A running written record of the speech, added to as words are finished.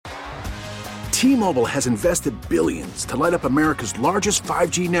T-Mobile has invested billions to light up America's largest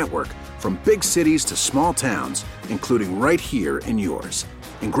 5G network, from big cities to small towns, including right here in yours.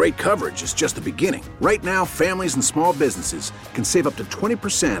 And great coverage is just the beginning. Right now, families and small businesses can save up to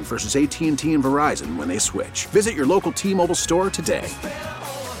 20% versus AT&T and Verizon when they switch. Visit your local T-Mobile store today.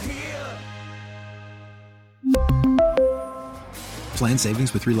 Plan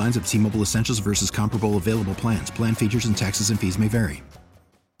savings with 3 lines of T-Mobile Essentials versus comparable available plans. Plan features and taxes and fees may vary.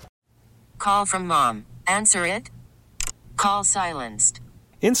 Call from mom. Answer it. Call silenced.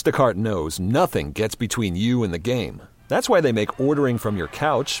 Instacart knows nothing gets between you and the game. That's why they make ordering from your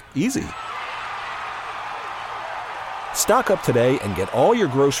couch easy. Stock up today and get all your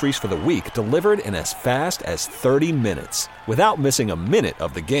groceries for the week delivered in as fast as 30 minutes without missing a minute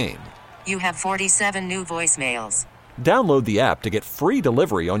of the game. You have 47 new voicemails. Download the app to get free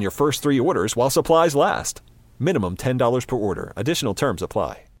delivery on your first 3 orders while supplies last. Minimum $10 per order. Additional terms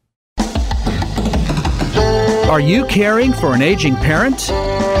apply. Are you caring for an aging parent?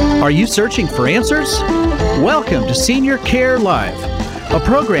 Are you searching for answers? Welcome to Senior Care Live, a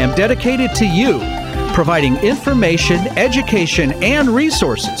program dedicated to you, providing information, education, and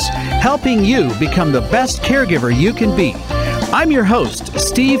resources, helping you become the best caregiver you can be. I'm your host,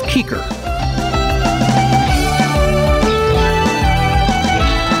 Steve Keeker.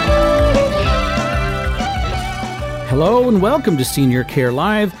 Hello and welcome to Senior Care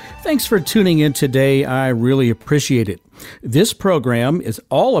Live. Thanks for tuning in today. I really appreciate it. This program is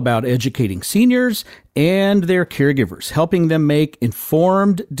all about educating seniors and their caregivers, helping them make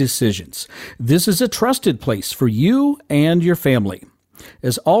informed decisions. This is a trusted place for you and your family.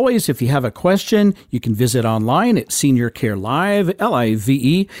 As always, if you have a question, you can visit online at Senior Care Live, Live,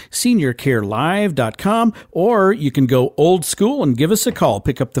 seniorcarelive.com, or you can go old school and give us a call.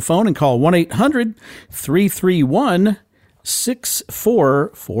 Pick up the phone and call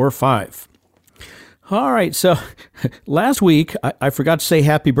 1-800-331-6445. All right, so last week, I forgot to say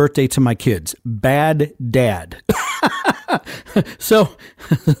happy birthday to my kids. Bad dad. So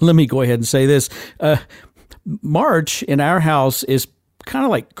let me go ahead and say this. March in our house is kind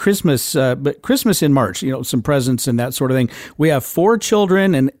of like Christmas, but Christmas in March, some presents and that sort of thing. We have 4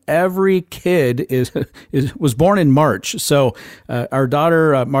 children and every kid was born in March. So our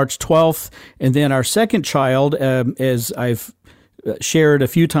daughter, March 12th, and then our second child, as I've shared a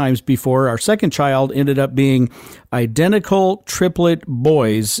few times before, our second child ended up being identical triplet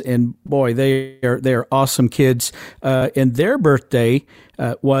boys, and boy, they're awesome kids. And their birthday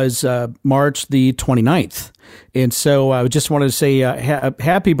was March the 29th. And so I just wanted to say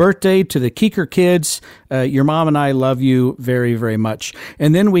happy birthday to the Keeker kids. Your mom and I love you very, very much.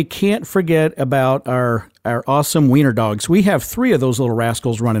 And then we can't forget about our awesome wiener dogs. We have 3 of those little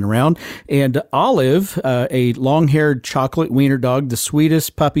rascals running around. And Olive, a long-haired chocolate wiener dog, the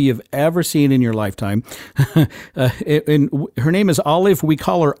sweetest puppy you've ever seen in your lifetime. And her name is Olive. We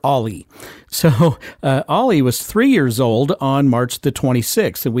call her Ollie. So Ollie was 3 years old on March the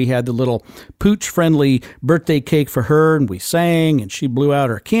 26th. And we had the little pooch-friendly birthday cake for her, and we sang, and she blew out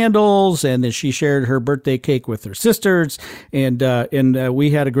her candles, and then she shared her birthday cake with her sisters, and we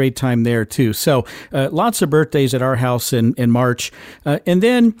had a great time there too. So lots of birthdays at our house in March, and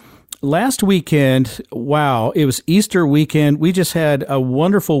then last weekend, wow, it was Easter weekend. We just had a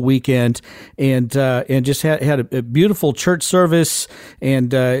wonderful weekend, and just had a beautiful church service,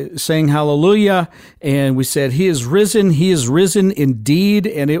 and sang hallelujah, and we said, He is risen indeed,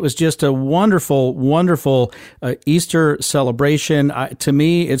 and it was just a wonderful, wonderful Easter celebration. To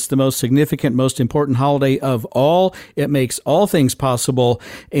me, it's the most significant, most important holiday of all. It makes all things possible,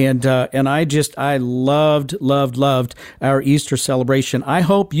 and I loved our Easter celebration. I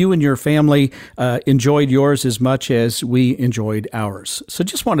hope you and your family enjoyed yours as much as we enjoyed ours. So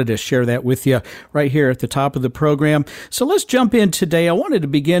just wanted to share that with you right here at the top of the program. So let's jump in today. I wanted to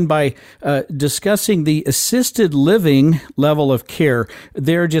begin by discussing the assisted living level of care.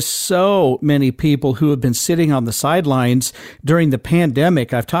 There are just so many people who have been sitting on the sidelines during the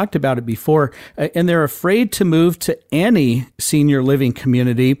pandemic. I've talked about it before, and they're afraid to move to any senior living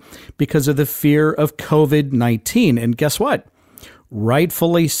community because of the fear of COVID-19. And guess what?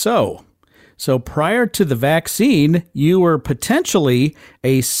 Rightfully so. So prior to the vaccine, you were potentially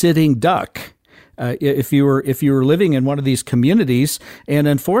a sitting duck if you were living in one of these communities. And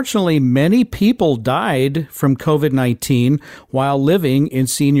unfortunately, many people died from COVID-19 while living in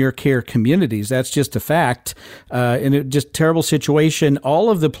senior care communities. That's just a fact. And it just terrible situation. All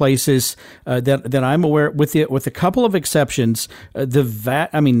of the places that I'm aware, with a couple of exceptions,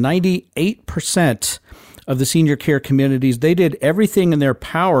 98% of the senior care communities, they did everything in their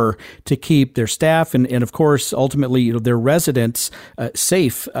power to keep their staff and of course, ultimately, their residents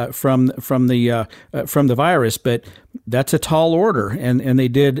safe from the virus. But that's a tall order, and they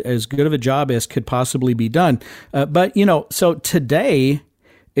did as good of a job as could possibly be done. But so today,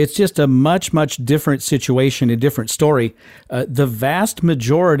 it's just a much, much different situation, a different story. The vast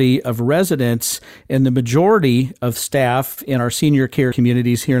majority of residents and the majority of staff in our senior care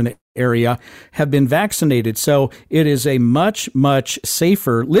communities here in the area have been vaccinated. So it is a much, much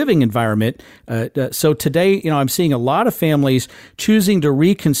safer living environment. So today, I'm seeing a lot of families choosing to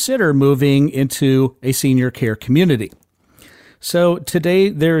reconsider moving into a senior care community. So today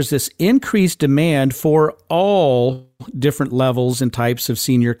there's this increased demand for all different levels and types of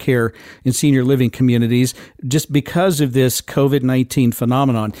senior care and senior living communities just because of this COVID-19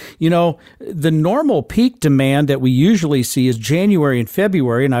 phenomenon. The normal peak demand that we usually see is January and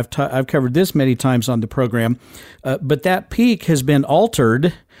February, and I've covered this many times on the program, but that peak has been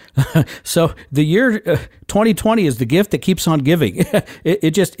altered. So the year 2020 is the gift that keeps on giving.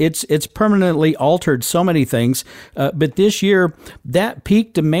 It's permanently altered so many things. But this year, that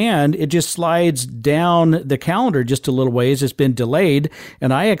peak demand, it just slides down the calendar just a little ways. It's been delayed.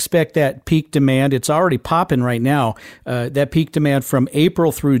 And I expect that peak demand, it's already popping right now, that peak demand from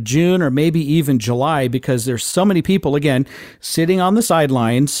April through June or maybe even July, because there's so many people, again, sitting on the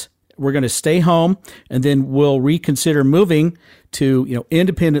sidelines. We're going to stay home, and then we'll reconsider moving to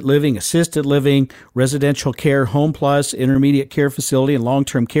independent living, assisted living, residential care, home plus, intermediate care facility, and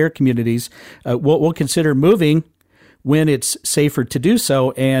long-term care communities. We'll consider moving when it's safer to do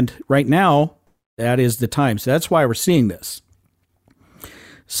so, and right now, that is the time. So that's why we're seeing this.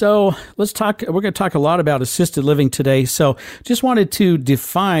 So let's talk. We're going to talk a lot about assisted living today. So just wanted to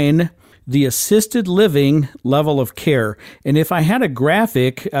define the assisted living level of care. And if I had a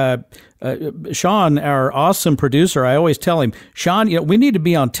graphic, Sean, our awesome producer, I always tell him, Sean, we need to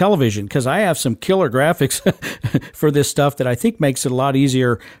be on television because I have some killer graphics for this stuff that I think makes it a lot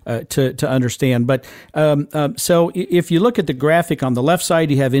easier to understand. But so if you look at the graphic, on the left side,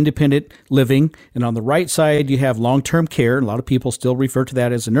 you have independent living, and on the right side, you have long-term care. A lot of people still refer to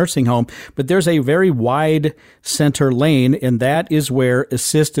that as a nursing home, but there's a very wide center lane, and that is where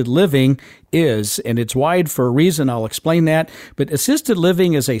assisted living is, and it's wide for a reason. I'll explain that. But assisted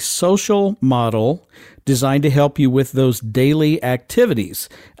living is a social model designed to help you with those daily activities.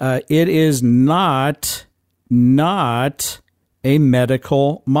 It is not a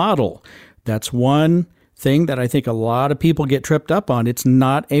medical model. That's one thing that I think a lot of people get tripped up on. It's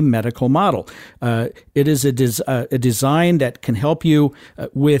not a medical model. It is a design that can help you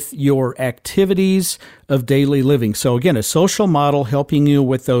with your activities of daily living. So again, a social model helping you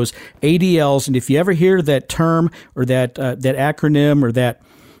with those ADLs. And if you ever hear that term or that acronym or that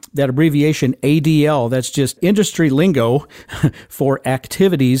abbreviation ADL, that's just industry lingo for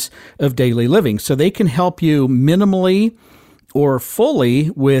activities of daily living. So they can help you minimally or fully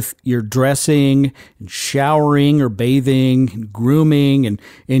with your dressing, and showering or bathing, and grooming, and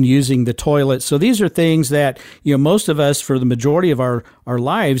using the toilet. So these are things that, most of us, for the majority of our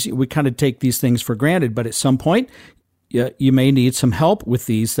lives, we kind of take these things for granted. But at some point, you may need some help with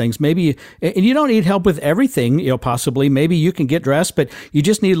these things. Maybe, and you don't need help with everything, possibly. Maybe you can get dressed, but you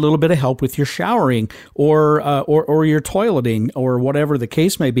just need a little bit of help with your showering or your toileting or whatever the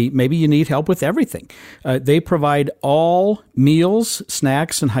case may be. Maybe you need help with everything. They provide all meals,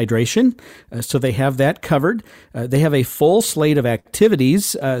 snacks, and hydration, so they have that covered. They have a full slate of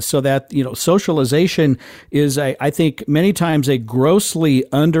activities, so that, socialization is, I think, many times a grossly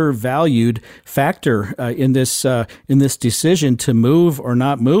undervalued factor in this decision to move or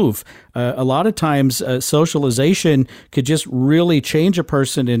not move. A lot of times, socialization could just really change a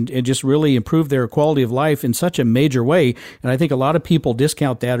person and just really improve their quality of life in such a major way. And I think a lot of people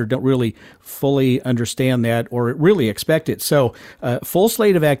discount that or don't really fully understand that or really expect it. So full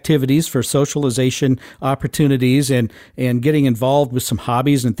slate of activities for socialization opportunities and getting involved with some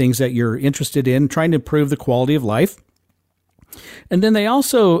hobbies and things that you're interested in, trying to improve the quality of life. And then they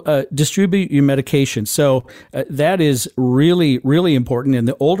also distribute your medication. So that is really, really important. And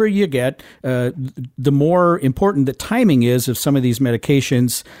the older you get, the more important the timing is of some of these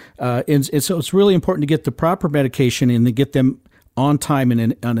medications. And so it's really important to get the proper medication and to get them on time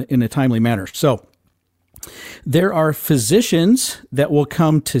and in a timely manner. So there are physicians that will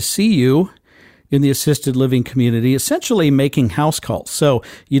come to see you in the assisted living community, essentially making house calls. So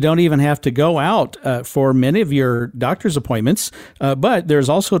you don't even have to go out for many of your doctor's appointments, but there's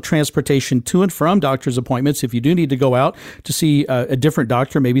also transportation to and from doctor's appointments if you do need to go out to see a different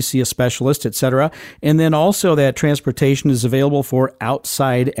doctor, maybe see a specialist, etc. And then also that transportation is available for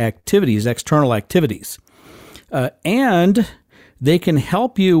outside activities, external activities. And they can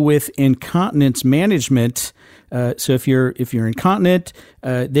help you with incontinence management. So if you're incontinent,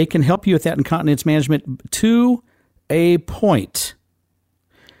 they can help you with that incontinence management to a point.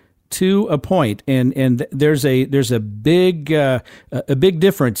 And there's a big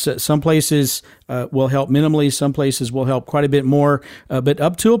difference. Some places will help minimally, some places will help quite a bit more, but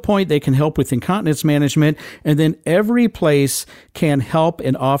up to a point they can help with incontinence management, and then every place can help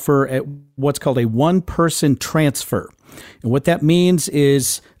and offer what's called a one-person transfer. And what that means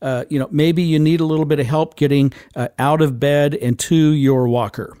is, maybe you need a little bit of help getting out of bed and to your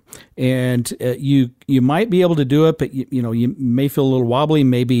walker. And you might be able to do it, but you may feel a little wobbly.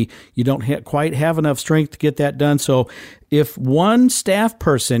 Maybe you don't quite have enough strength to get that done. So if one staff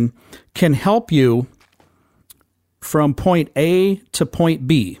person can help you from point A to point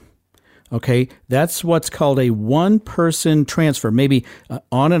B, okay, that's what's called a one-person transfer, maybe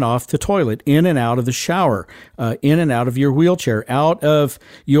on and off the toilet, in and out of the shower, in and out of your wheelchair, out of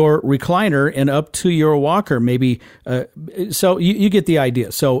your recliner and up to your walker, maybe. So you get the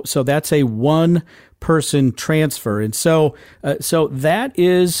idea. So that's a one-person transfer. And so that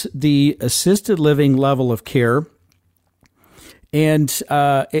is the assisted living level of care. And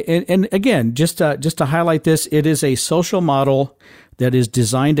again, just to highlight this, it is a social model that is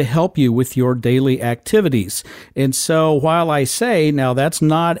designed to help you with your daily activities. And so while I say, now that's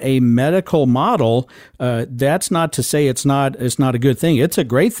not a medical model, that's not to say it's not a good thing. It's a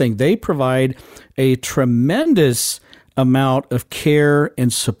great thing. They provide a tremendous amount of care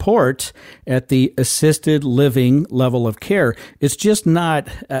and support at the assisted living level of care. It's just not,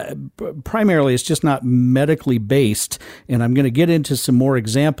 primarily, it's just not medically based. And I'm going to get into some more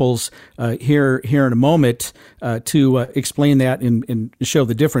examples here in a moment to explain that and show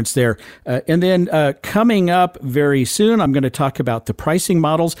the difference there. And then coming up very soon, I'm going to talk about the pricing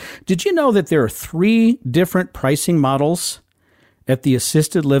models. Did you know that there are 3 different pricing models at the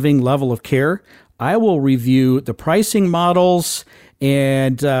assisted living level of care? I will review the pricing models,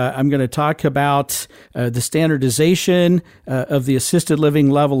 and I'm going to talk about the standardization of the assisted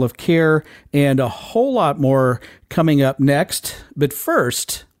living level of care, and a whole lot more coming up next. But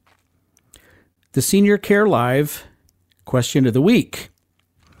first, the Senior Care Live question of the week.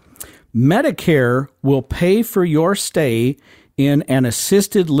 Medicare will pay for your stay in an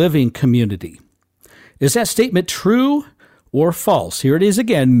assisted living community. Is that statement true or false? Here it is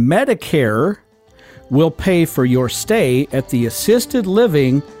again. Medicare will pay for your stay at the assisted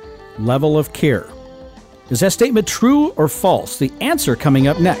living level of care. Is that statement true or false? The answer coming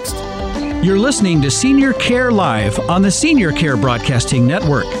up next. You're listening to Senior Care Live on the Senior Care Broadcasting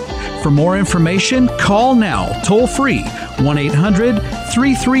Network. For more information, call now, toll free,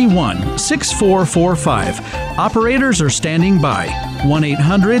 1-800-331-6445. Operators are standing by,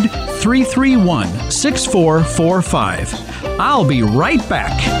 1-800-331-6445. I'll be right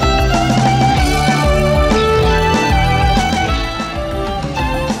back.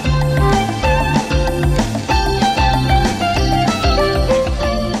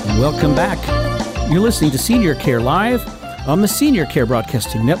 Welcome back. You're listening to Senior Care Live on the Senior Care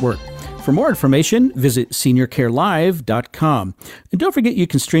Broadcasting Network. For more information, visit seniorcarelive.com. And don't forget you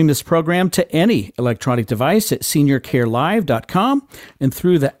can stream this program to any electronic device at seniorcarelive.com and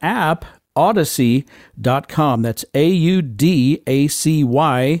through the app Audacy.com. That's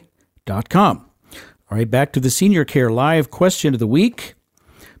AUDACY.com. All right, back to the Senior Care Live question of the week.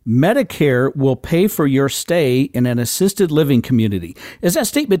 Medicare will pay for your stay in an assisted living community. Is that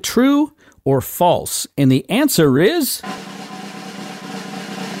statement true or false? And the answer is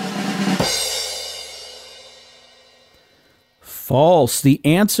false. The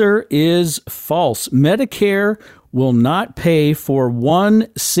answer is false. Medicare will not pay for one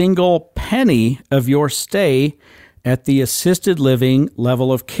single penny of your stay at the assisted living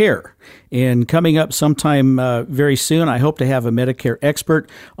level of care. And coming up sometime very soon, I hope to have a Medicare expert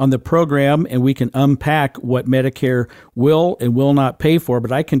on the program, and we can unpack what Medicare will and will not pay for.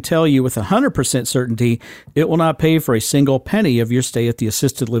 But I can tell you with 100% certainty, it will not pay for a single penny of your stay at the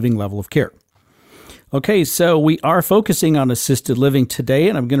assisted living level of care. Okay, so we are focusing on assisted living today,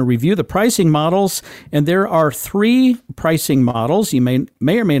 and I'm going to review the pricing models. And there are 3 pricing models. You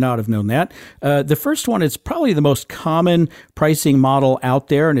may or may not have known that. The first one is probably the most common pricing model out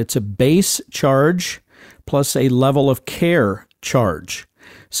there, and it's a base charge plus a level of care charge.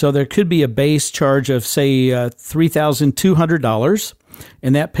 So there could be a base charge of, say, $3,200.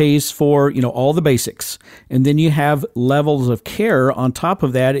 And that pays for, all the basics. And then you have levels of care on top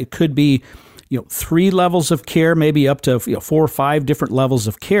of that. It could be 3 levels of care, maybe up to 4 or 5 different levels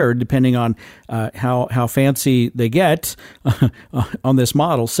of care, depending on how fancy they get on this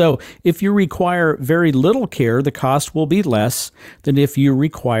model. So if you require very little care, the cost will be less than if you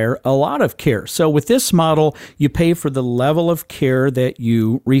require a lot of care. So with this model, you pay for the level of care that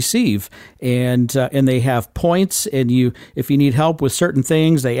you receive, and they have points. And if you need help with certain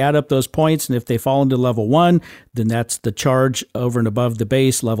things, they add up those points, and if they fall into level 1, then that's the charge over and above the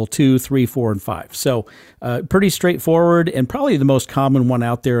base, level 2, 3, 4, and 5. So pretty straightforward, and probably the most common one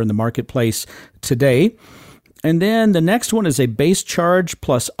out there in the marketplace today. And then the next one is a base charge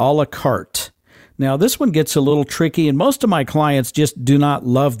plus a la carte. Now, this one gets a little tricky, and most of my clients just do not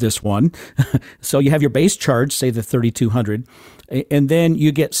love this one. So you have your base charge, say the $3,200, and then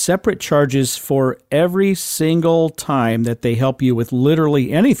you get separate charges for every single time that they help you with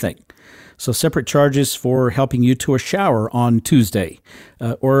literally anything. So separate charges for helping you to a shower on Tuesday,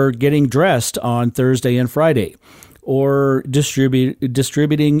 or getting dressed on Thursday and Friday, or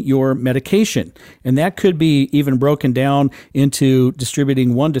distributing your medication. And that could be even broken down into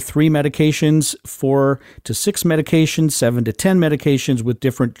distributing 1 to 3 medications, 4 to 6 medications, 7 to 10 medications with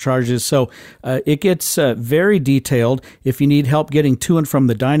different charges. So it gets very detailed. If you need help getting to and from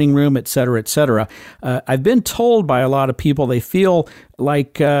the dining room, et cetera, et cetera. I've been told by a lot of people they feel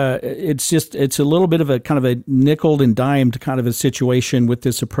like it's a little bit of a kind of a nickeled and dimed kind of a situation with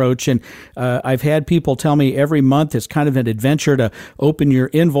this approach. And I've had people tell me every month it's kind of an adventure to open your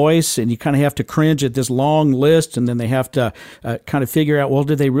invoice, and you kind of have to cringe at this long list, and then they have to kind of figure out, well,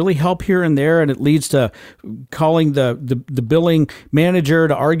 did they really help here and there? And it leads to calling the billing manager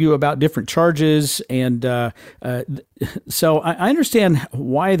to argue about different charges. And so I understand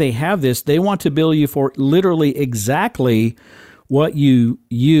why they have this. They want to bill you for literally exactly what you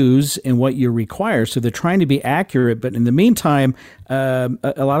use and what you require. So they're trying to be accurate, but in the meantime, a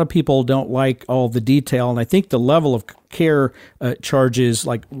lot of people don't like all the detail. And I think the level of care charges,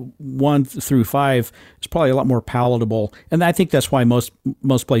 like 1 through 5, is probably a lot more palatable. And I think that's why most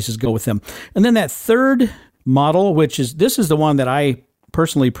places go with them. And then that third model, this is the one that I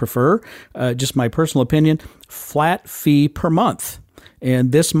personally prefer, just my personal opinion, flat fee per month.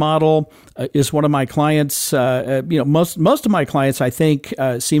 And this model is one of my clients. Most of my clients, I think,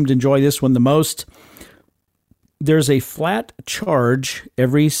 seem to enjoy this one the most. There's a flat charge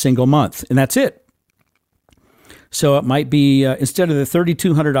every single month, and that's it. So it might be instead of the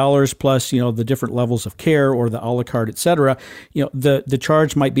 $3,200 plus, the different levels of care or the a la carte, et cetera, the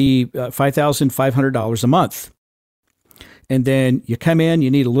charge might be $5,500 a month. And then you come in,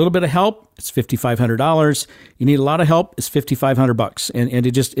 you need a little bit of help, it's $5,500. You need a lot of help, it's $5,500, and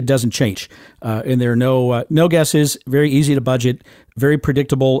it doesn't change. And there are no guesses, very easy to budget, very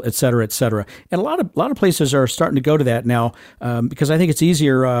predictable, et cetera, et cetera. And a lot of places are starting to go to that now because I think it's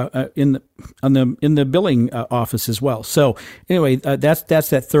easier in the billing office as well. So anyway, that's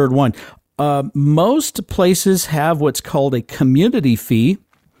that third one. Most places have what's called a community fee.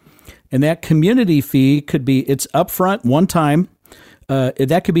 And that community fee it's upfront one time.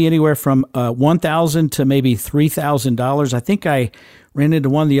 That could be anywhere from $1,000 to maybe $3,000. I think I ran into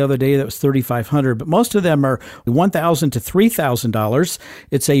one the other day that was $3,500, but most of them are $1,000 to $3,000.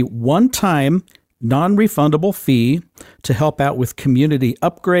 It's a one-time non-refundable fee to help out with community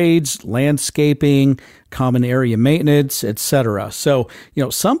upgrades, landscaping, common area maintenance, etc. So,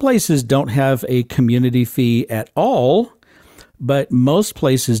 some places don't have a community fee at all, but most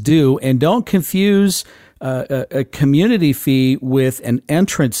places do. And don't confuse a community fee with an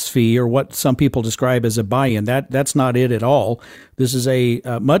entrance fee, or what some people describe as a buy-in. That's not it at all. This is a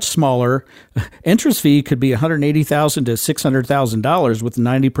much smaller entrance fee. Could be $180,000 to $600,000 with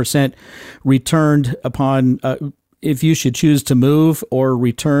 90% returned upon if you should choose to move, or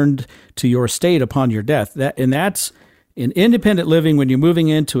returned to your estate upon your death. That's in independent living, when you're moving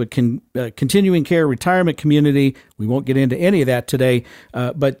into a continuing care retirement community. We won't get into any of that today,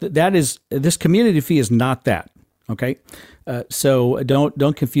 but this community fee is not that. Okay, so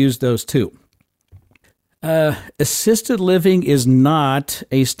don't confuse those two. Assisted living is not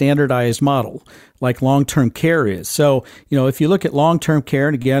a standardized model like long-term care is. So, if you look at long-term care,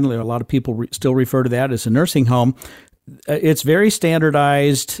 and again, a lot of people still refer to that as a nursing home, it's very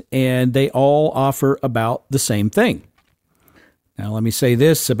standardized, and they all offer about the same thing. Now, let me say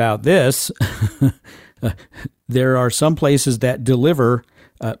this about this. There are some places that deliver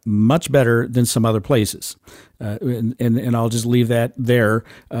much better than some other places, and I'll just leave that there.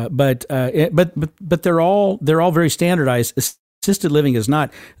 But they're all very standardized. Assisted living is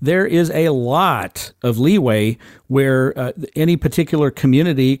not. There is a lot of leeway where any particular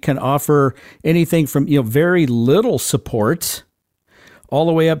community can offer anything from very little support all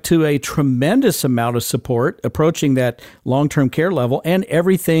the way up to a tremendous amount of support approaching that long-term care level and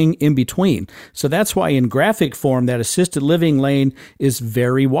everything in between. So that's why in graphic form, that assisted living lane is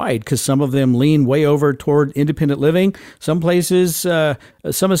very wide, because some of them lean way over toward independent living. Some places,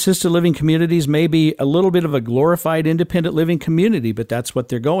 some assisted living communities may be a little bit of a glorified independent living community, but that's what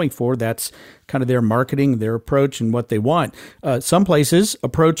they're going for. That's kind of their marketing, their approach, and what they want. Some places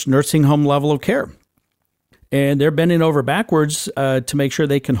approach nursing home level of care, and they're bending over backwards to make sure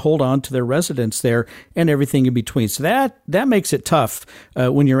they can hold on to their residents there and everything in between. So that makes it tough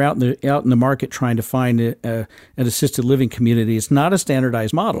when you're out in the market trying to find an assisted living community. It's not a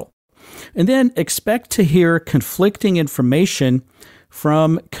standardized model. And then expect to hear conflicting information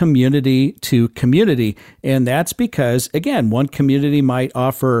from community to community. And that's because, again, one community might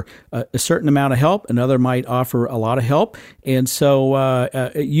offer a certain amount of help, another might offer a lot of help. And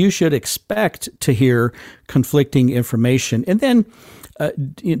so you should expect to hear conflicting information. And then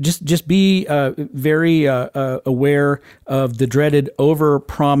just be very aware of the dreaded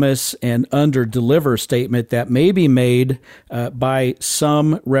over-promise and under-deliver statement that may be made by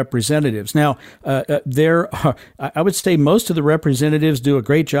some representatives. Now, I would say most of the representatives do a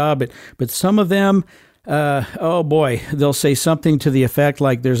great job, but some of them, oh boy, they'll say something to the effect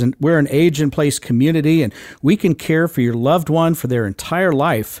like we're an age-in-place community and we can care for your loved one for their entire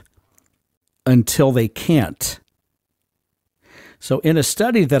life until they can't. So in a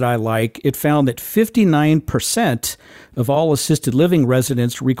study that I like, it found that 59% of all assisted living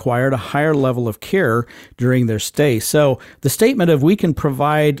residents required a higher level of care during their stay. So the statement of we can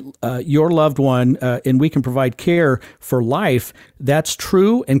provide your loved one and we can provide care for life, that's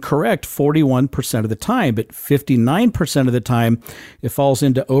true and correct 41% of the time, but 59% of the time it falls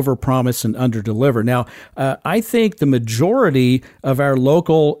into overpromise and underdeliver. Now, I think the majority of our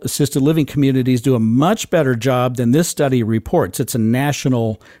local assisted living communities do a much better job than this study reports. It's a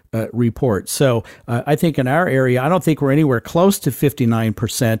national report. So I think in our area, I don't think we're anywhere close to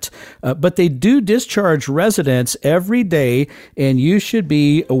 59%, but they do discharge residents every day, and you should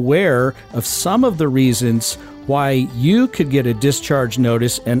be aware of some of the reasons why you could get a discharge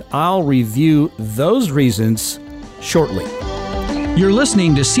notice, and I'll review those reasons shortly. You're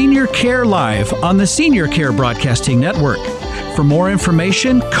listening to Senior Care Live on the Senior Care Broadcasting Network. For more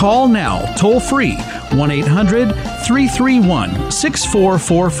information, call now, toll free,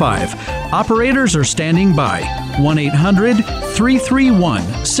 1-800-331-6445. Operators are standing by,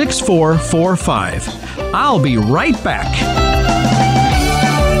 1-800-331-6445. I'll be right back.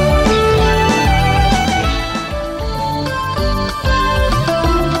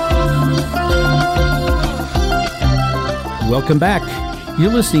 Welcome back.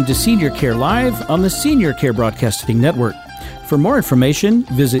 You're listening to Senior Care Live on the Senior Care Broadcasting Network. For more information,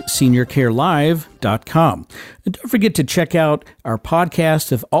 visit seniorcarelive.com. And don't forget to check out our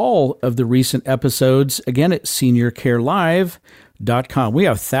podcast of all of the recent episodes, again at seniorcarelive.com. We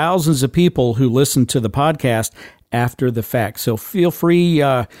have thousands of people who listen to the podcast after the fact, so feel free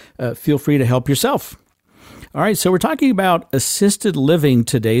to help yourself. All right, so we're talking about assisted living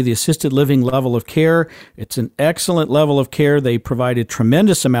today, the assisted living level of care. It's an excellent level of care. They provide a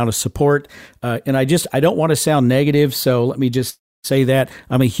tremendous amount of support. And I don't want to sound negative, so let me just say that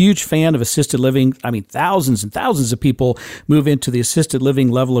I'm a huge fan of assisted living. I mean, thousands and thousands of people move into the assisted living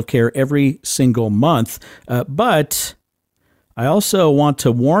level of care every single month. But I also want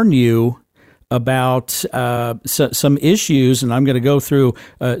to warn you about some issues, and I'm going to go through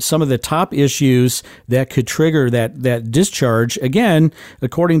some of the top issues that could trigger that discharge. Again,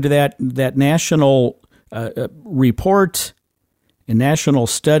 according to that national report, a national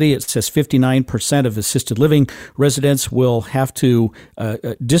study, it says 59% of assisted living residents will have to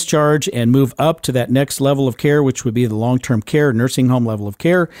discharge and move up to that next level of care, which would be the long-term care, nursing home level of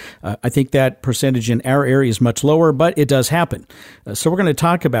care. I think that percentage in our area is much lower, but it does happen. So we're going to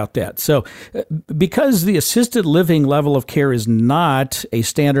talk about that. So because the assisted living level of care is not a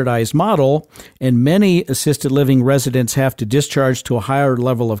standardized model, and many assisted living residents have to discharge to a higher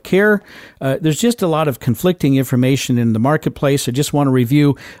level of care, there's just a lot of conflicting information in the marketplace. I just want to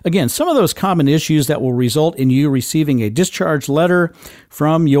review, again, some of those common issues that will result in you receiving a discharge letter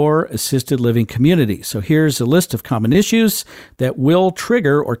from your assisted living community. So here's a list of common issues that will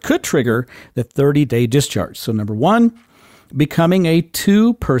trigger or could trigger the 30-day discharge. So number one, becoming a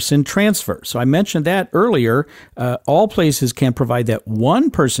two-person transfer. So I mentioned that earlier. All places can provide that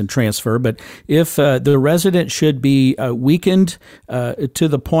one-person transfer, but if the resident should be weakened to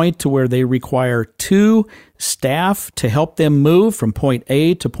the point to where they require two staff to help them move from point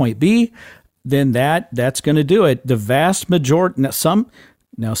A to point B, then that's going to do it. The vast majority,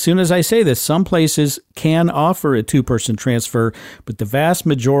 Now, as soon as I say this, some places can offer a two-person transfer, but the vast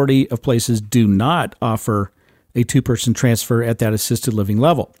majority of places do not offer a two-person transfer at that assisted living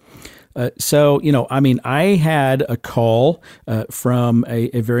level. I had a call from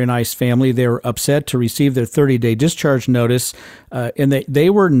a very nice family. They were upset to receive their 30-day discharge notice, and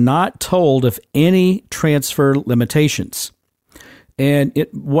they were not told of any transfer limitations. And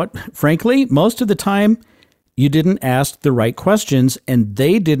frankly, most of the time, you didn't ask the right questions, and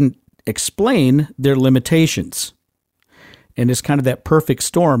they didn't explain their limitations. And it's kind of that perfect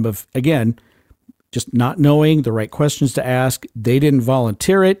storm of, again, just not knowing the right questions to ask. They didn't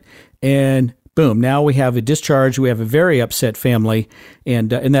volunteer it, and boom, now we have a discharge. We have a very upset family, and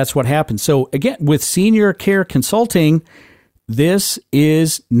that's what happens. So again, with Senior Care Consulting, this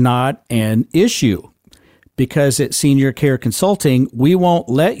is not an issue. Because at Senior Care Consulting, we won't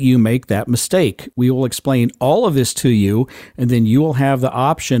let you make that mistake. We will explain all of this to you, and then you will have the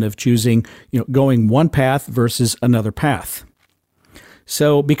option of choosing, going one path versus another path.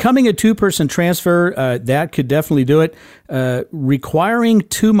 So becoming a two-person transfer, that could definitely do it. Requiring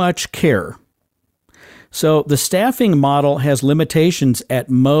too much care. So the staffing model has limitations at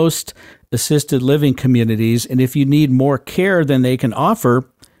most assisted living communities, and if you need more care than they can offer,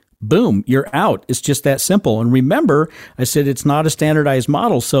 boom, you're out. It's just that simple. And remember, I said it's not a standardized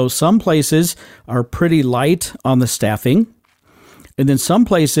model. So some places are pretty light on the staffing. And then some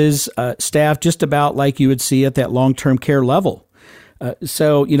places staff just about like you would see at that long-term care level. I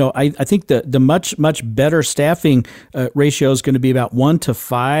think the much, much better staffing ratio is going to be about 1 to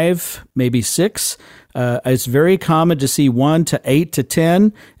 5, maybe 6. It's very common to see 1 to 8 to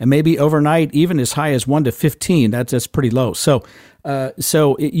 10, and maybe overnight even as high as 1 to 15. That's pretty low. So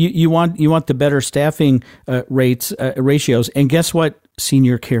you want the better staffing ratios. And guess what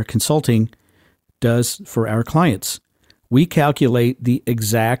Senior Care Consulting does for our clients? We calculate the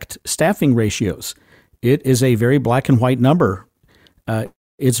exact staffing ratios. It is a very black and white number.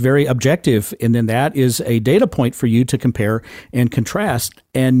 It's very objective, and then that is a data point for you to compare and contrast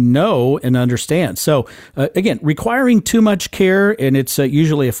and know and understand. So again, requiring too much care, and it's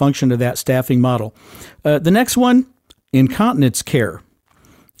usually a function of that staffing model. The next one, incontinence care.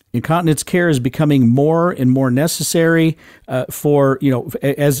 Incontinence care is becoming more and more necessary for,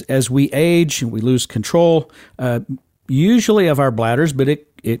 as we age and we lose control, usually of our bladders, but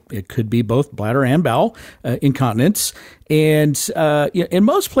it could be both bladder and bowel incontinence. And in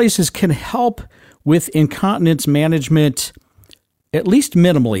most places can help with incontinence management, at least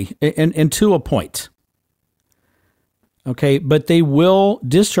minimally and to a point. Okay, but they will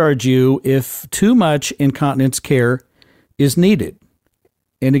discharge you if too much incontinence care is needed.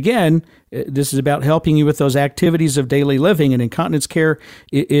 And again, this is about helping you with those activities of daily living, and incontinence care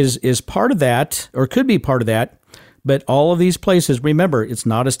is part of that, or could be part of that. But all of these places, remember, it's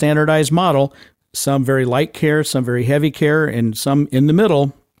not a standardized model. Some very light care, some very heavy care, and some in the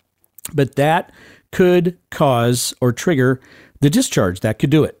middle. But that could cause or trigger the discharge. That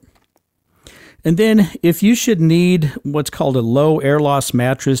could do it. And then if you should need what's called a low air loss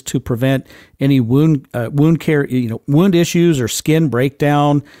mattress to prevent any wound care, wound issues or skin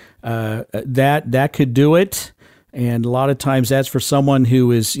breakdown, that could do it. And a lot of times that's for someone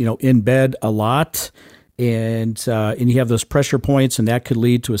who is, in bed a lot. And you have those pressure points, and that could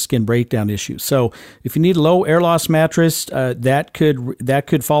lead to a skin breakdown issue. So if you need a low air loss mattress, that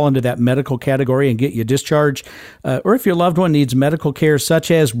could fall into that medical category and get you discharged. Or if your loved one needs medical care,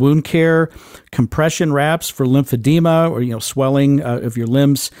 such as wound care, compression wraps for lymphedema or swelling of your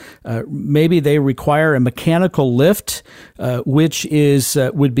limbs, maybe they require a mechanical lift, which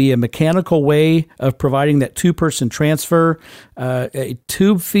would be a mechanical way of providing that two-person transfer, a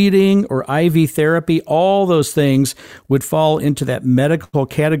tube feeding or IV therapy. All those things would fall into that medical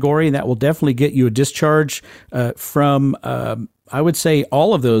category, and that will definitely get you a discharge from, I would say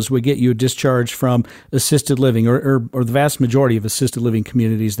all of those would get you a discharge from assisted living or the vast majority of assisted living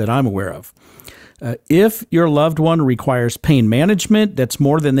communities that I'm aware of. If your loved one requires pain management, that's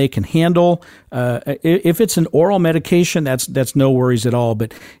more than they can handle. If it's an oral medication, that's no worries at all.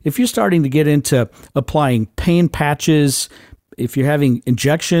 But if you're starting to get into applying pain patches, if you're having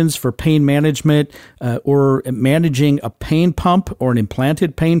injections for pain management or managing a pain pump or an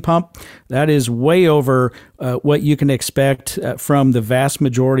implanted pain pump, that is way over what you can expect from the vast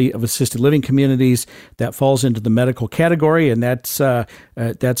majority of assisted living communities. That falls into the medical category, and that's going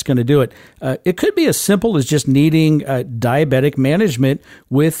to do it. It could be as simple as just needing diabetic management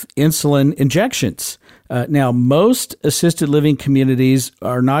with insulin injections. Now, most assisted living communities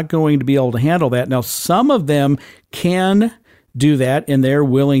are not going to be able to handle that. Now, some of them can do that, and they're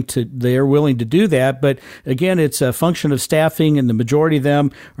willing to do that. But again, it's a function of staffing, and the majority of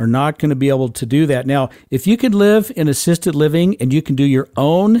them are not going to be able to do that. Now, if you can live in assisted living and you can do your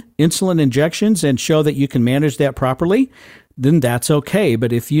own insulin injections and show that you can manage that properly, then that's okay.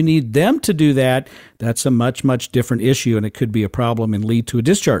 But if you need them to do that, that's a much, much different issue, and it could be a problem and lead to a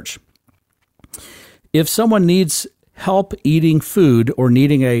discharge. If someone needs help eating food or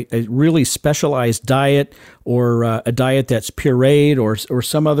needing a really specialized diet or a diet that's pureed or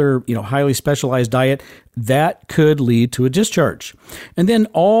some other highly specialized diet, that could lead to a discharge. And then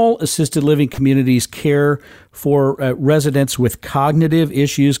all assisted living communities care for residents with cognitive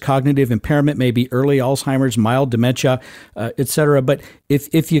issues, cognitive impairment, maybe early Alzheimer's, mild dementia, etc. But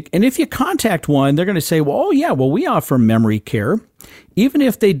if you contact one, they're going to say, we offer memory care, even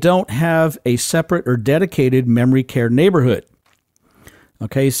if they don't have a separate or dedicated memory care neighborhood.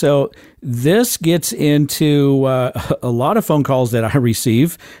 Okay, so this gets into a lot of phone calls that I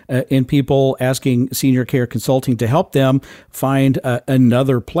receive in people asking Senior Care Consulting to help them find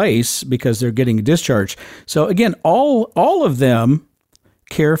another place because they're getting a discharge. So again, all of them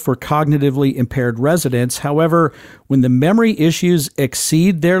care for cognitively impaired residents. However, when the memory issues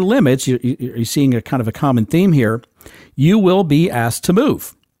exceed their limits, you're seeing a kind of a common theme here, you will be asked to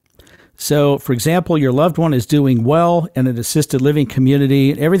move. So, for example, your loved one is doing well in an assisted living community,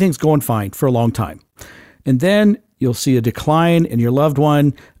 and everything's going fine for a long time. And then you'll see a decline in your loved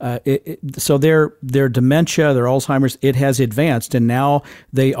one. So their dementia, their Alzheimer's, it has advanced, and now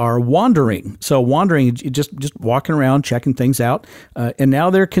they are wandering. So wandering, just walking around, checking things out. And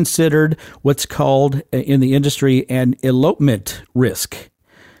now they're considered what's called in the industry an elopement risk.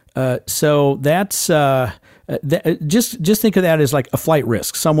 So that's... just think of that as like a flight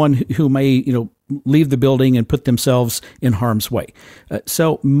risk, someone who may, leave the building and put themselves in harm's way.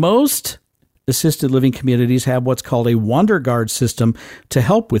 So most assisted living communities have what's called a WanderGuard system to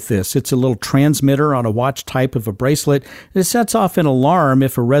help with this. It's a little transmitter on a watch type of a bracelet. It sets off an alarm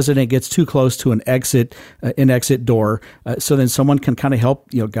if a resident gets too close to an exit door. So then someone can kind of help,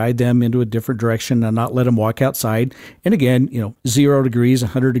 guide them into a different direction and not let them walk outside. And again, 0 degrees,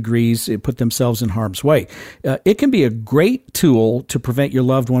 100 degrees, put themselves in harm's way. It can be a great tool to prevent your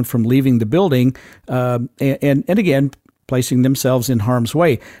loved one from leaving the building and again, placing themselves in harm's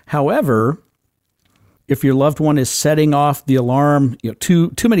way. However, if your loved one is setting off the alarm,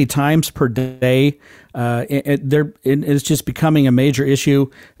 too many times per day, and it's just becoming a major issue,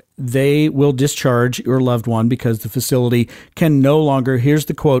 they will discharge your loved one because the facility can no longer. Here's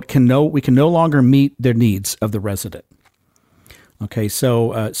the quote: we can no longer meet their needs of the resident. Okay,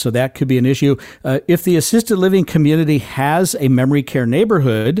 so that could be an issue. If the assisted living community has a memory care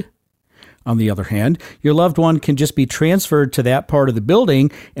neighborhood, on the other hand, your loved one can just be transferred to that part of the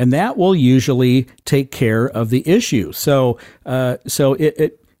building, and that will usually take care of the issue. So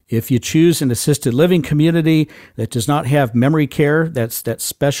if you choose an assisted living community that does not have memory care, that's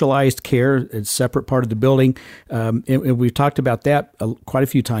specialized care, it's a separate part of the building, and we've talked about that quite a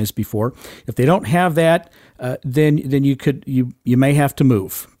few times before. If they don't have that, then you may have to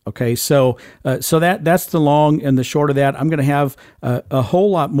move. Okay, so that's the long and the short of that. I'm going to have a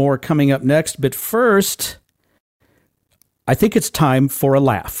whole lot more coming up next, but first, I think it's time for a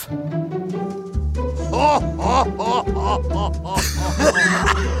laugh.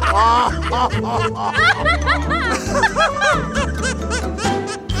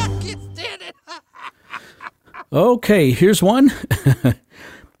 Okay, here's one.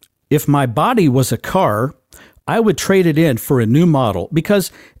 If my body was a car, I would trade it in for a new model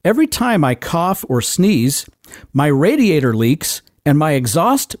because every time I cough or sneeze, my radiator leaks and my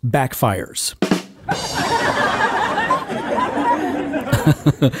exhaust backfires.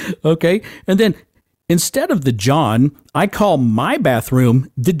 Okay, and then instead of the John, I call my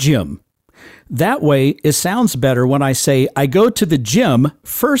bathroom the gym. That way, it sounds better when I say I go to the gym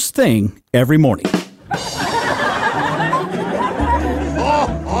first thing every morning.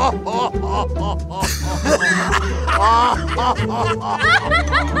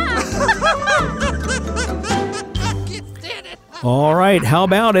 All right, how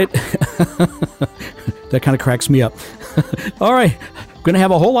about it? That kind of cracks me up. All right, I'm going to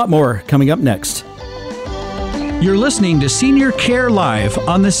have a whole lot more coming up next. You're listening to Senior Care Live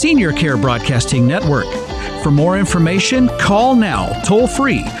on the Senior Care Broadcasting Network. For more information, call now, toll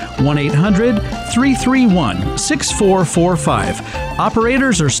free, 1-800-331-6445.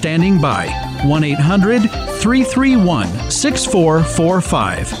 Operators are standing by,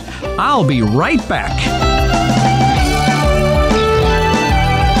 1-800-331-6445. I'll be right back.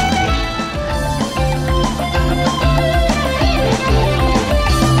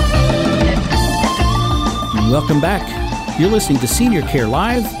 Welcome back. You're listening to Senior Care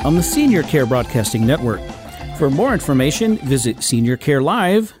Live on the Senior Care Broadcasting Network. For more information, visit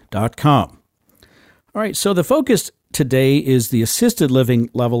seniorcarelive.com. All right, so the focus today is the assisted living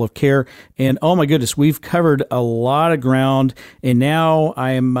level of care, and oh my goodness, we've covered a lot of ground, and now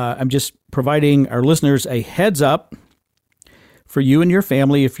I'm just providing our listeners a heads up for you and your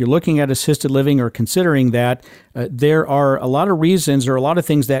family. If you're looking at assisted living or considering that, there are a lot of reasons or a lot of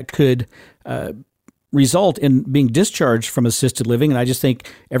things that could result in being discharged from assisted living, and I just think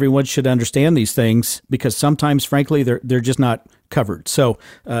everyone should understand these things because sometimes, frankly, they're just not covered, so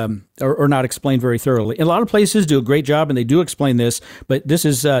or not explained very thoroughly. And a lot of places do a great job, and they do explain this, but this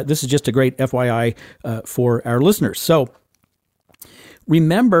is just a great FYI for our listeners. So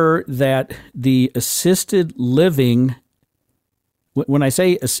remember that the assisted living, when I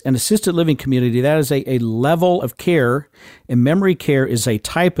say an assisted living community, that is a level of care, and memory care is a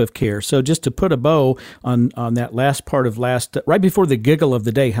type of care. So just to put a bow on that last part of right before the giggle of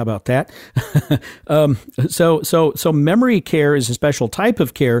the day, how about that? So memory care is a special type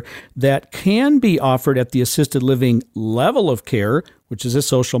of care that can be offered at the assisted living level of care, which is a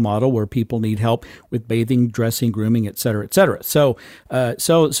social model where people need help with bathing, dressing, grooming, et cetera, et cetera. So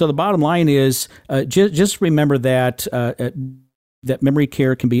the bottom line is just remember that that memory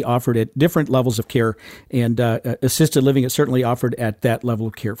care can be offered at different levels of care, and assisted living is certainly offered at that level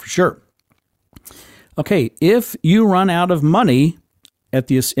of care for sure. Okay, if you run out of money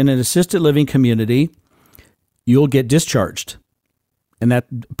in an assisted living community, you'll get discharged. And that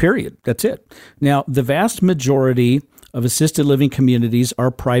period, that's it. Now, the vast majority of assisted living communities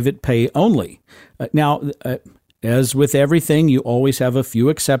are private pay only. As with everything, you always have a few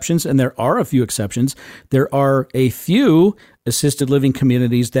exceptions, and there are a few exceptions. There are a few assisted living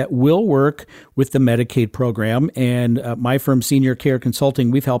communities that will work with the Medicaid program, and my firm, Senior Care Consulting,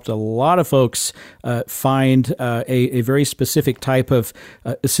 we've helped a lot of folks find a very specific type of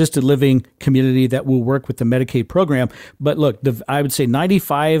assisted living community that will work with the Medicaid program. But look, I would say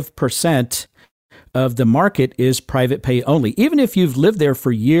 95% of the market is private pay only. Even if you've lived there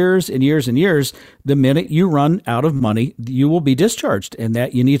for years and years and years, the minute you run out of money, you will be discharged, and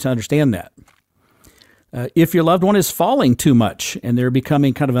that you need to understand that. If your loved one is falling too much and they're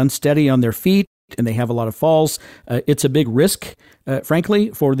becoming kind of unsteady on their feet and they have a lot of falls, it's a big risk,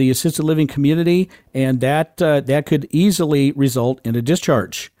 frankly, for the assisted living community, and that could easily result in a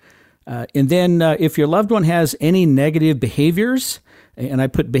discharge. And then if your loved one has any negative behaviors, and I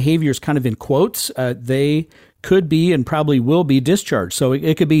put behaviors kind of in quotes, they could be and probably will be discharged. So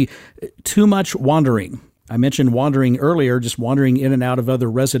it could be too much wandering. I mentioned wandering earlier, just wandering in and out of other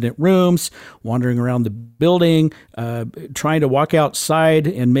resident rooms, wandering around the building, trying to walk outside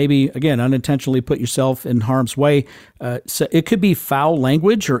and maybe, again, unintentionally put yourself in harm's way. So it could be foul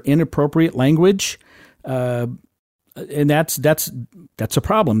language or inappropriate language. And that's a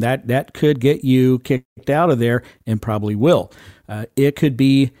problem. That could get you kicked out of there and probably will. It could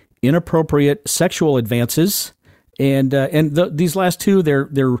be inappropriate sexual advances, and these last two, they're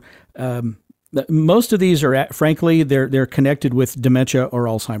most of these are frankly they're connected with dementia or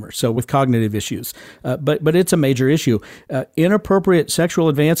Alzheimer's, so with cognitive issues. But it's a major issue. Inappropriate sexual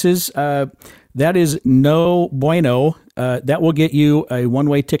advances. That is no bueno. That will get you a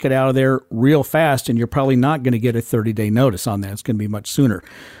one-way ticket out of there real fast, and you're probably not going to get a 30-day notice on that. It's going to be much sooner.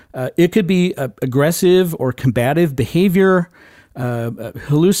 It could be aggressive or combative behavior,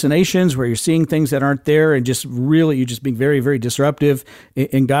 hallucinations where you're seeing things that aren't there, and you're just being very, very disruptive.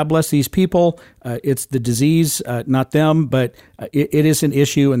 And God bless these people. It's the disease, not them, but it is an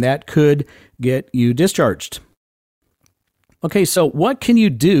issue, and that could get you discharged. Okay, so what can you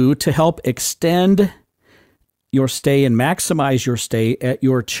do to help extend your stay and maximize your stay at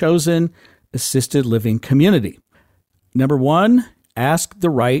your chosen assisted living community? Number one, ask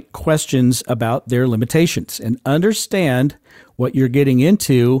the right questions about their limitations and understand what you're getting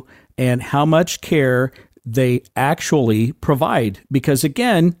into and how much care they actually provide. Because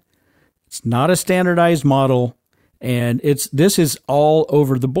again, it's not a standardized model, and this is all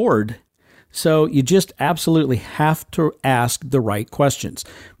over the board. So you just absolutely have to ask the right questions,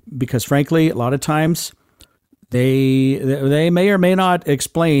 because frankly, a lot of times they may or may not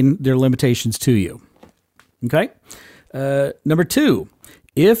explain their limitations to you. Okay? Number two,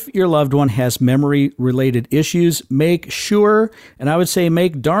 if your loved one has memory-related issues, make sure, and I would say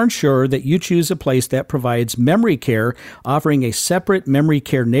make darn sure, that you choose a place that provides memory care, offering a separate memory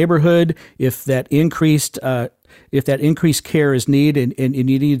care neighborhood if that increased care is needed, and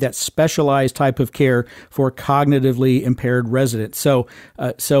you need that specialized type of care for cognitively impaired residents. So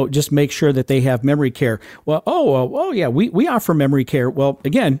just make sure that they have memory care. Well, yeah, we offer memory care. Well,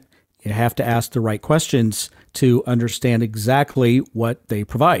 again, you have to ask the right questions to understand exactly what they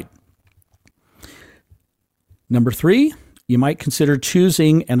provide. Number 3, you might consider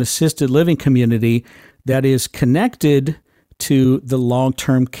choosing an assisted living community that is connected to the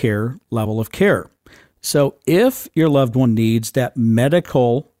long-term care level of care. So if your loved one needs that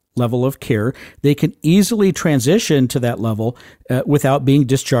medical level of care, they can easily transition to that level without being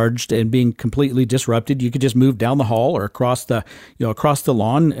discharged and being completely disrupted. You could just move down the hall or across the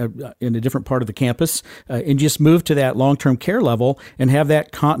lawn in a different part of the campus and just move to that long-term care level and have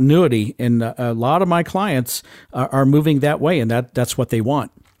that continuity. And a lot of my clients are moving that way, and that's what they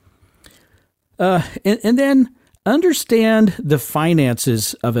want. And then understand the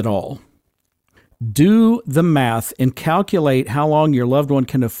finances of it all. Do the math and calculate how long your loved one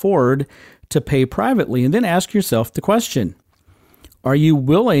can afford to pay privately, and then ask yourself the question, are you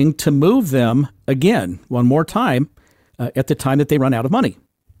willing to move them again one more time at the time that they run out of money?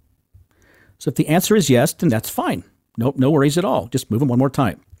 So if the answer is yes, then that's fine. No worries at all. Just move them one more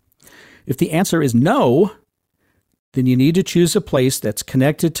time. If the answer is no, then you need to choose a place that's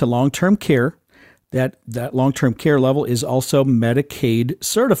connected to long-term care. That long-term care level is also Medicaid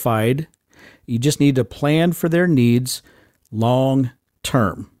certified. You just need to plan for their needs long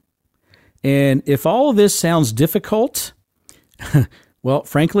term. And if all of this sounds difficult, well,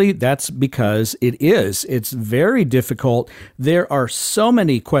 frankly, that's because it is. It's very difficult. There are so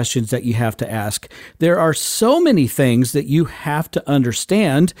many questions that you have to ask. There are so many things that you have to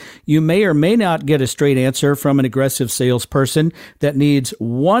understand. You may or may not get a straight answer from an aggressive salesperson that needs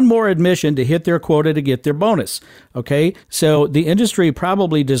one more admission to hit their quota to get their bonus. Okay, so the industry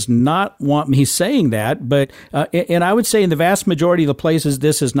probably does not want me saying that, but and I would say in the vast majority of the places,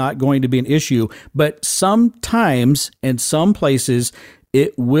 this is not going to be an issue. But sometimes in some places,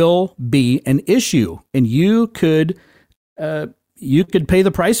 it will be an issue, and you could pay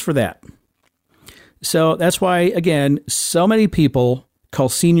the price for that. So that's why, again, so many people call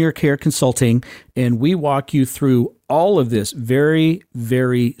Senior Care Consulting, and we walk you through all of this very,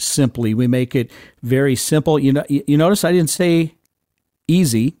 very simply. We make it very simple. You notice I didn't say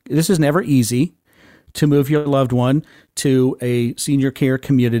easy. This is never easy to move your loved one to a senior care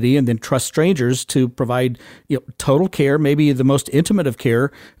community and then trust strangers to provide total care, maybe the most intimate of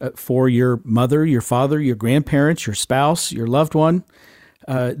care for your mother, your father, your grandparents, your spouse, your loved one.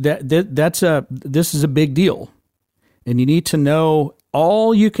 This is a big deal, and you need to know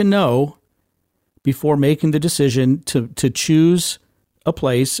all you can know before making the decision to choose a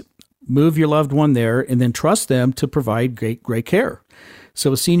place, move your loved one there, and then trust them to provide great care.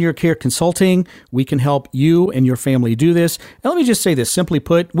 So with Senior Care Consulting, we can help you and your family do this. And let me just say this, simply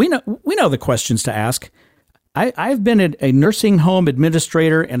put, we know the questions to ask. I've been a nursing home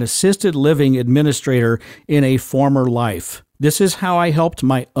administrator and assisted living administrator in a former life. This is how I helped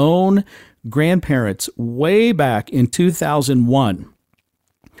my own grandparents way back in 2001.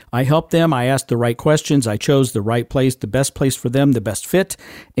 I helped them. I asked the right questions. I chose the right place, the best place for them, the best fit.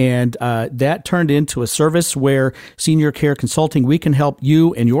 And that turned into a service where Senior Care Consulting, we can help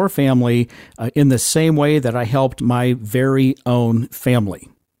you and your family in the same way that I helped my very own family.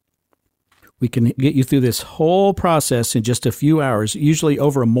 We can get you through this whole process in just a few hours, usually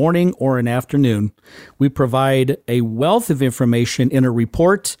over a morning or an afternoon. We provide a wealth of information in a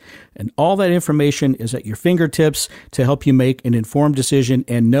report, and all that information is at your fingertips to help you make an informed decision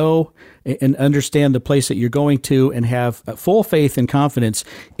and know and understand the place that you're going to and have full faith and confidence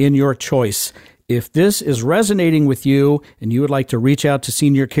in your choice. If this is resonating with you and you would like to reach out to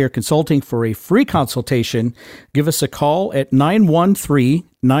Senior Care Consulting for a free consultation, give us a call at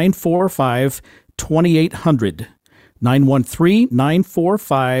 913-945-2800.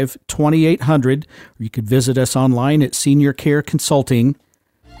 913-945-2800. Or you could visit us online at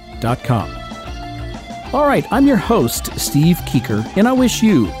seniorcareconsulting.com. All right, I'm your host, Steve Keeker, and I wish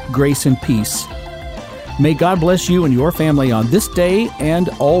you grace and peace. May God bless you and your family on this day and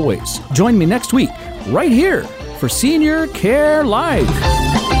always. Join me next week, right here, for Senior Care Live.